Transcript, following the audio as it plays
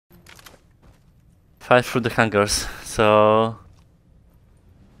fight through the hangars. So,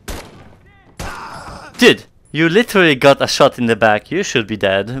 dude, you literally got a shot in the back. You should be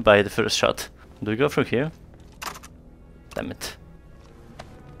dead by the first shot. Do we go through here? Damn it.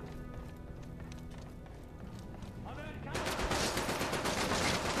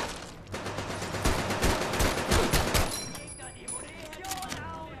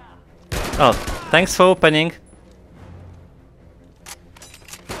 Oh, thanks for opening.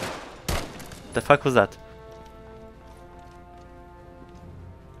 The fuck was that?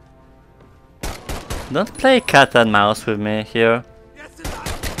 Don't play cat and mouse with me here.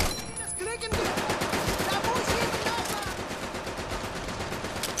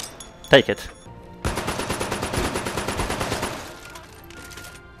 Take it.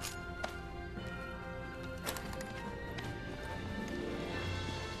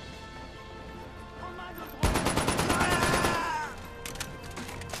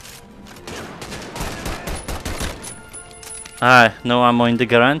 Ah, no ammo in the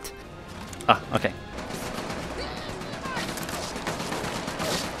Garant. Ah, okay.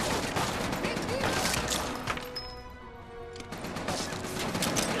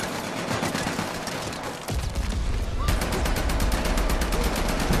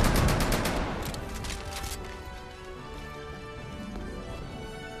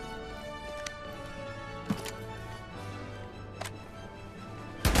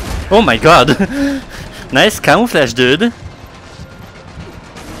 Oh my god! Nice camouflage, dude!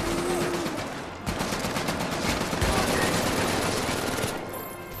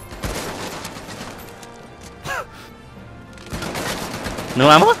 No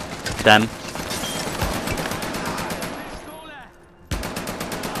ammo? Damn.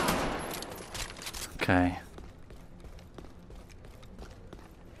 Okay.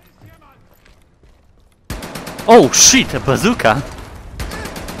 Oh shit, a bazooka!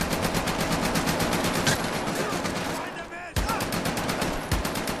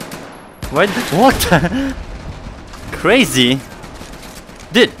 What? What? Crazy!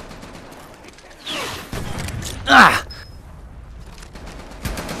 Dude! Ah!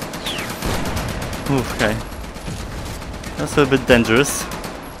 Oof, okay. That's a bit dangerous.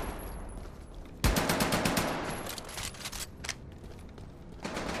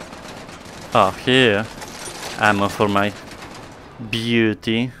 Oh, here. Ammo for my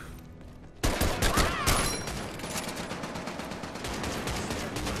beauty.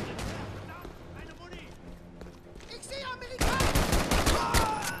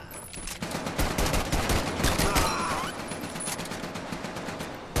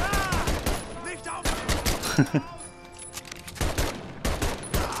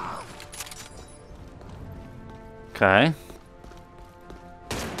 Okay.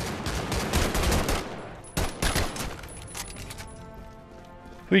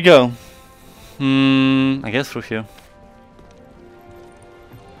 We go. I guess through here.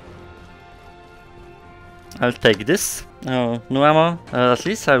 I'll take this. Oh, no ammo. At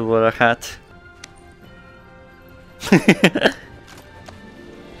least I wore a hat.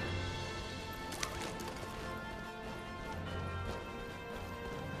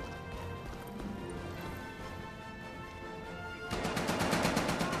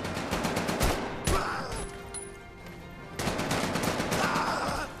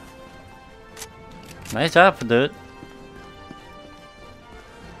 Nice job, dude.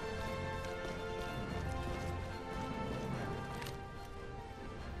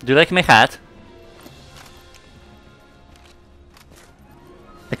 Do you like my hat?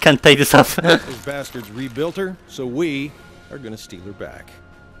 I can't take this off. Those bastards rebuilt her, so we are gonna steal her back.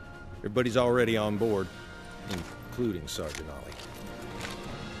 Everybody's already on board, including Sergeant Ollie.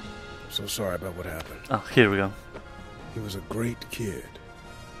 So sorry about what happened. Oh, here we go. He was a great kid.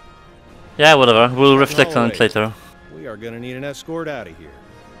 Yeah, whatever. We'll reflect on it later. We are gonna need an escort out of here.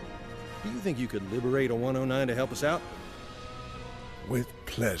 Do you think you could liberate a 109 to help us out? With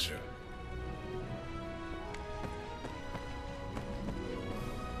pleasure.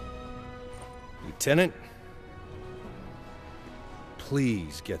 Lieutenant,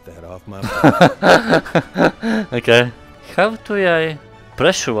 please get that off my back. Okay. How do I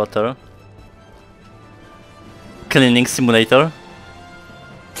pressure water? Cleaning simulator.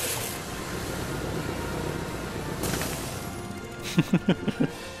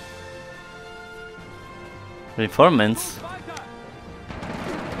 Reformants.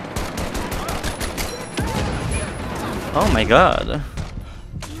 Oh my god.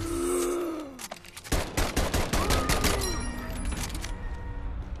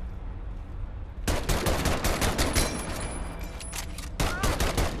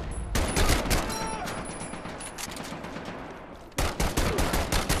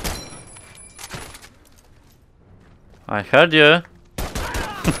 I heard you.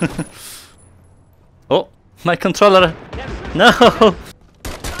 Oh, my controller. No. Lieutenant,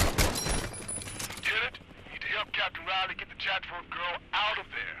 need to help Captain Riley get the Chatford girl out of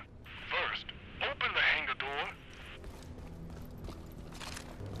there. First, open the hangar door.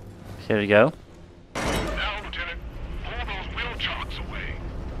 Here we go. Now, Lieutenant, pull those wheel chocks away.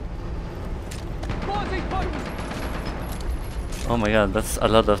 Oh my god, that's a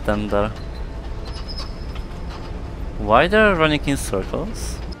lot of them there. Why they're running in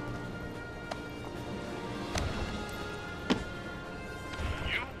circles?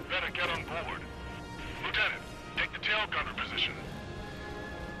 You better get on board. Lieutenant, take the tail gunner position.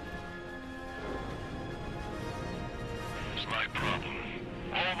 Slight problem.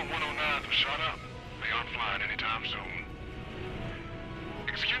 All the 109s are shot up. They aren't flying anytime soon.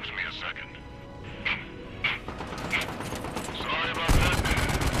 Excuse me a second. Sorry about that.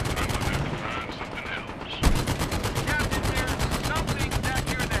 I'm gonna have to find something else. Captain, there's something back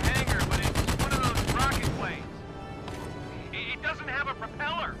here in the hangar, but it's one of those rocket planes. It doesn't have a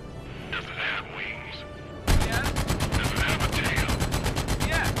propeller. Does it have wings? Yes? Does it have a tail?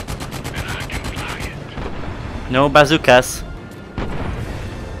 Yes. Then I can fly it. No bazookas.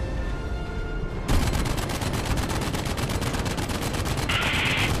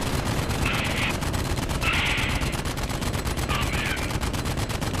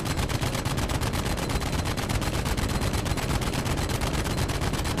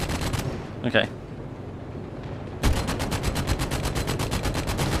 Okay.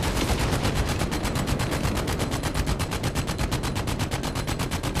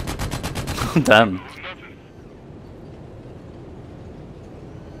 Damn. Nothing.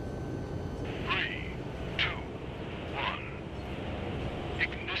 3, 2, 1.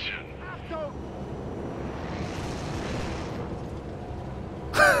 Ignition. I've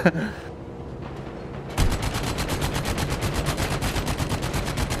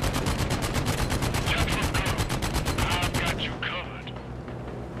got you covered.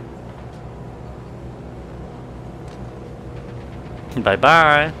 Bye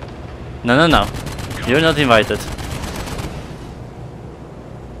bye. No, no, no. You're not invited.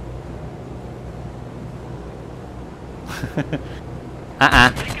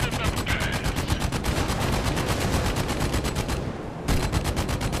 Uh-uh. Making another pass.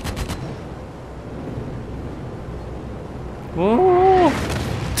 Ooh.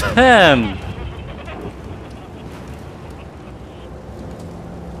 Damn.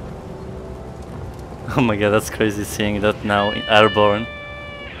 Oh my god, that's crazy seeing that now in airborne.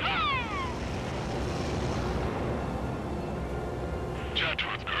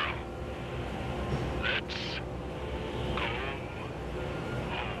 Chatworth girl. Let's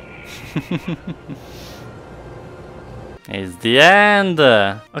go home. It's the end!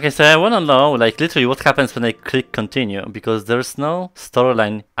 Okay, so I wanna know, like, literally what happens when I click continue, because there's no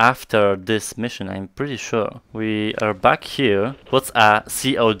storyline after this mission, I'm pretty sure. We are back here. What's a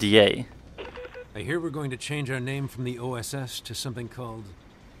CODA? I hear we're going to change our name from the OSS to something called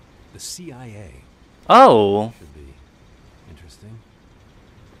the CIA. Oh! Should be interesting.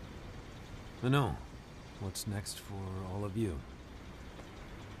 No, what's next for all of you?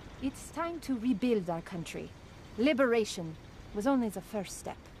 It's time to rebuild our country. Liberation was only the first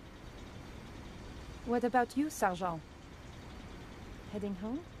step. What about you, Sergeant? Heading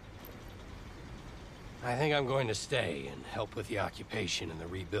home? I think I'm going to stay and help with the occupation and the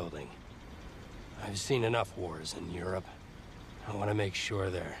rebuilding. I've seen enough wars in Europe. I want to make sure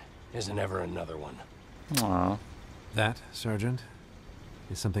there isn't ever another one. Aww. That, Sergeant,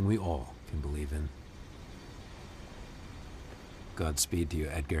 is something we all can believe in. Godspeed to you,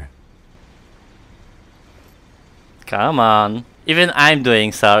 Edgar. Come on. Even I'm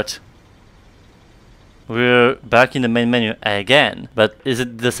doing Sarge. We're back in the main menu again. But is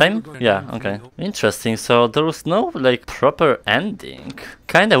it the same? Yeah, okay. Interesting. So there was no like proper ending.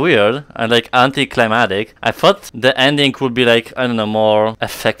 Kinda weird and like anticlimactic. I thought the ending would be like, I don't know, more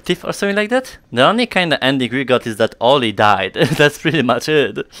effective or something like that. The only kind of ending we got is that Ollie died. That's pretty much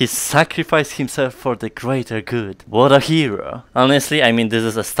it. He sacrificed himself for the greater good. What a hero. Honestly, I mean, this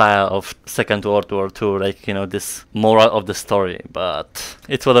is a style of Second World War II, like, you know, this moral of the story, but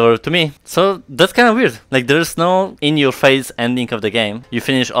it's whatever to me. So that's kind of weird. Like, there's no in-your-face ending of the game. You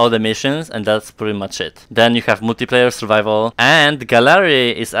finish all the missions and that's pretty much it. Then you have multiplayer survival, and gallery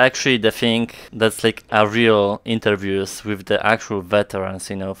is actually the thing that's like a real interviews with the actual veterans,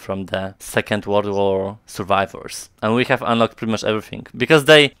 you know, from the Second World War survivors. And we have unlocked pretty much everything. Because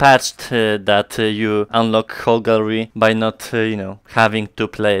they patched that you unlock whole gallery by not, you know, having to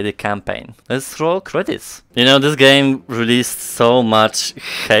play the campaign. Let's roll credits. You know, this game released so much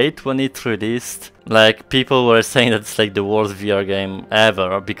hate when it released. Like, people were saying that it's like the worst VR game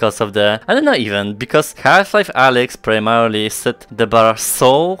ever because of the... I don't know even, because Half-Life Alyx primarily set the bar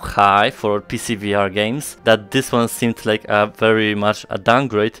so high for PCVR games that this one seemed like a very much a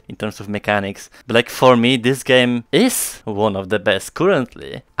downgrade in terms of mechanics. But like for me, this game is one of the best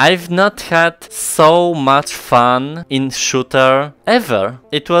currently. I've not had so much fun in shooter ever.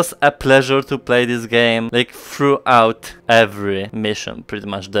 It was a pleasure to play this game like throughout every mission pretty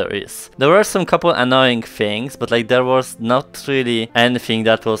much there is. There were some couple annoying things, but like there was not really anything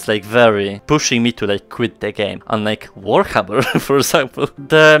that was like very pushing me to like quit the game. Unlike Warhammer for example.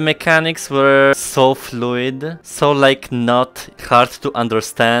 The mechanics were so fluid, so like not hard to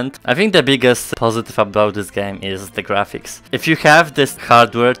understand. I think the biggest positive about this game is the graphics. If you have this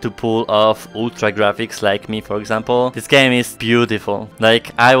hardware to pull off ultra graphics like me for example, this game is beautiful.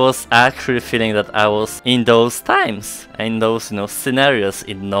 Like I was actually feeling that I was in those times, in those, you know, scenarios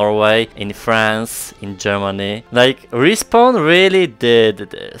in Norway, in France, in Germany. Like Respawn really did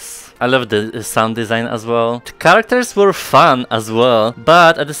this. I love the sound design as well. The characters were fun as well,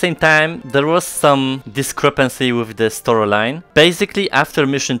 but at the same time there was some discrepancy with the storyline. Basically after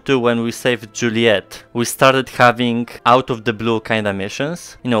mission 2 when we saved Juliet, we started having out of the blue kind of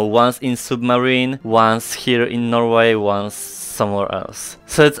missions. You know, once in submarine, once here in Norway, once somewhere else.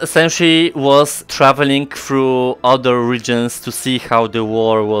 So it essentially was traveling through other regions to see how the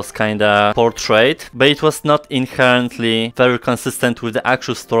war was kinda portrayed, but it was not inherently very consistent with the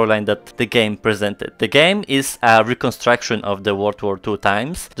actual storyline that the game presented. The game is a reconstruction of the World War II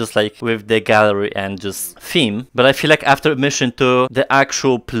times, just like with the gallery and just theme, but I feel like after mission 2, the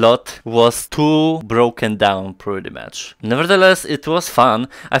actual plot was too broken down pretty much. Nevertheless, it was fun.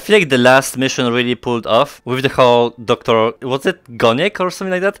 I feel like the last mission really pulled off with the whole Dr. was it Goniek or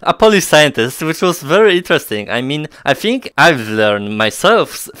something like that? A Polish scientist, which was very interesting. I mean, I think I've learned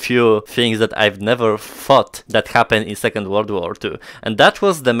myself few things that I've never thought that happened in Second World War II. And that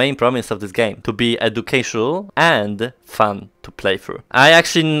was the main promise of this game, to be educational and fun to play through. I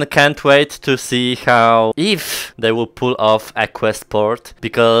actually can't wait to see how, if they will pull off a Quest port,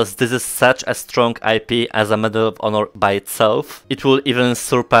 because this is such a strong IP as a Medal of Honor by itself. It will even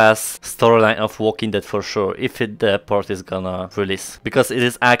surpass storyline of Walking Dead for sure, if the port is gonna release, because it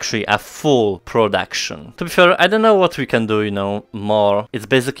is actually a full production. To be fair, I don't know what we can do, you know, more. It's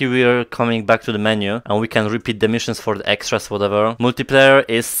basically we're coming back to the menu and we can repeat the missions for the extras, whatever. Multiplayer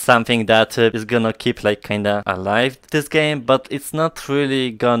is something that is gonna keep like kinda alive this game, but it's not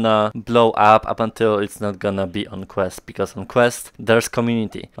really gonna blow up until it's not gonna be on Quest, because on Quest there's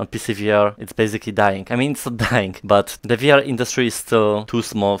community. On PCVR it's basically dying. I mean, it's not dying, but the VR industry is still too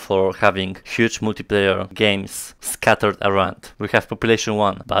small for having huge multiplayer games scattered around. We have Population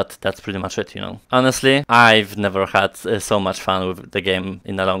 1, but that's pretty much it, you know. Honestly, I've never had so much fun with the game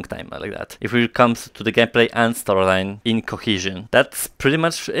in a long time like that. If it comes to the gameplay and storyline in cohesion, that's pretty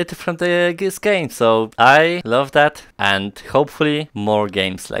much it from this game. So I love that, and hopefully more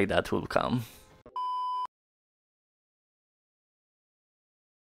games like that will come.